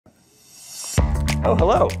Oh,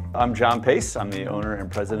 hello. I'm John Pace. I'm the owner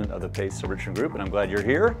and president of the Pace of Richmond Group, and I'm glad you're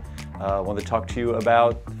here. I want to talk to you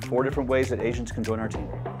about 4 different ways that agents can join our team.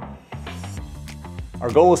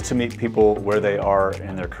 Our goal is to meet people where they are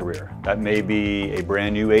in their career. That may be a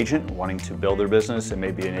brand new agent wanting to build their business. It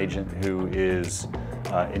may be an agent who is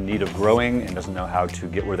in need of growing and doesn't know how to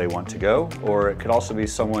get where they want to go. Or it could also be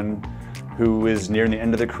someone who is near the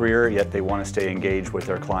end of their career, yet they want to stay engaged with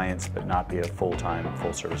their clients but not be a full-time,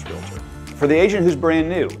 full-service realtor. For the agent who's brand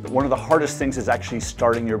new, one of the hardest things is actually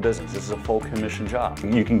starting your business. This is a full commission job.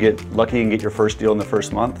 You can get lucky and get your first deal in the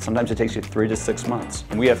first month. Sometimes it takes you 3 to 6 months.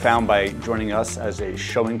 And we have found by joining us as a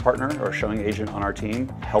showing partner or showing agent on our team,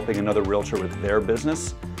 helping another realtor with their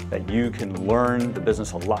business, that you can learn the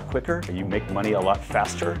business a lot quicker, you make money a lot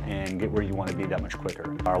faster, and get where you want to be that much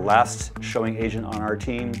quicker. Our last showing agent on our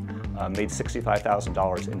team made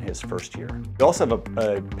 $65,000 in his first year. We also have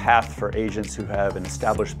a path for agents who have an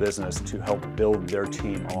established business to help build their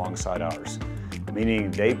team alongside ours, meaning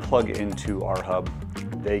they plug into our hub.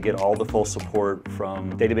 They get all the full support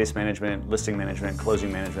from database management, listing management,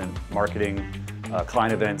 closing management, marketing,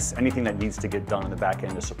 client events, anything that needs to get done in the back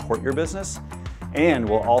end to support your business. And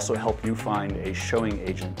we'll also help you find a showing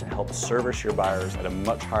agent to help service your buyers at a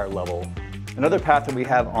much higher level. Another path that we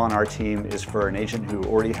have on our team is for an agent who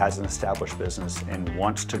already has an established business and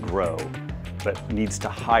wants to grow, but needs to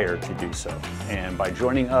hire to do so. And by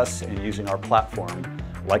joining us and using our platform,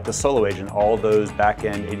 like the solo agent, all those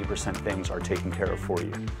back-end 80% things are taken care of for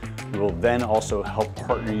you. We will then also help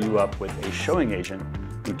partner you up with a showing agent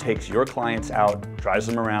who takes your clients out, drives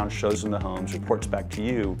them around, shows them the homes, reports back to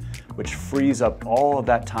you, which frees up all of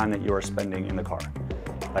that time that you are spending in the car.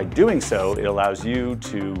 By doing so, it allows you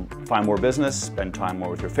to find more business, spend time more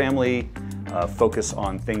with your family, focus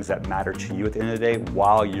on things that matter to you at the end of the day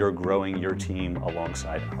while you're growing your team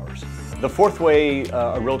alongside ours. The 4th way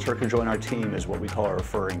a realtor can join our team is what we call a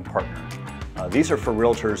referring partner. These are for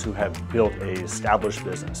realtors who have built an established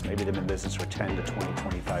business. Maybe they've been in business for 10 to 20,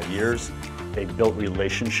 25 years. They've built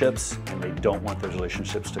relationships and they don't want those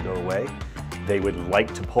relationships to go away. They would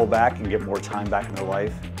like to pull back and get more time back in their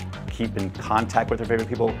life, keep in contact with their favorite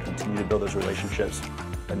people, continue to build those relationships,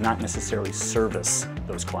 but not necessarily service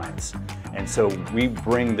those clients. And so we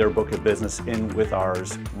bring their book of business in with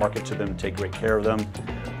ours, market to them, take great care of them.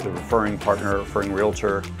 The referring partner, referring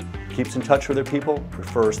realtor, keeps in touch with their people,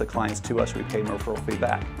 refers the clients to us, we pay them a referral fee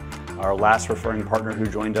back. Our last referring partner who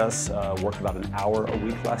joined us worked about an hour a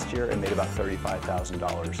week last year and made about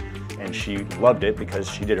 $35,000. And she loved it because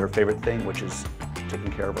she did her favorite thing, which is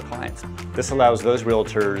taking care of her clients. This allows those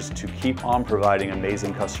realtors to keep on providing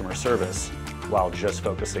amazing customer service while just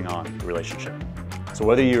focusing on the relationship. So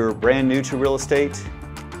whether you're brand new to real estate,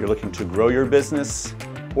 you're looking to grow your business,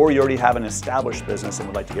 or you already have an established business and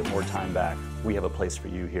would like to get more time back, we have a place for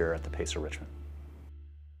you here at the Pace of Richmond.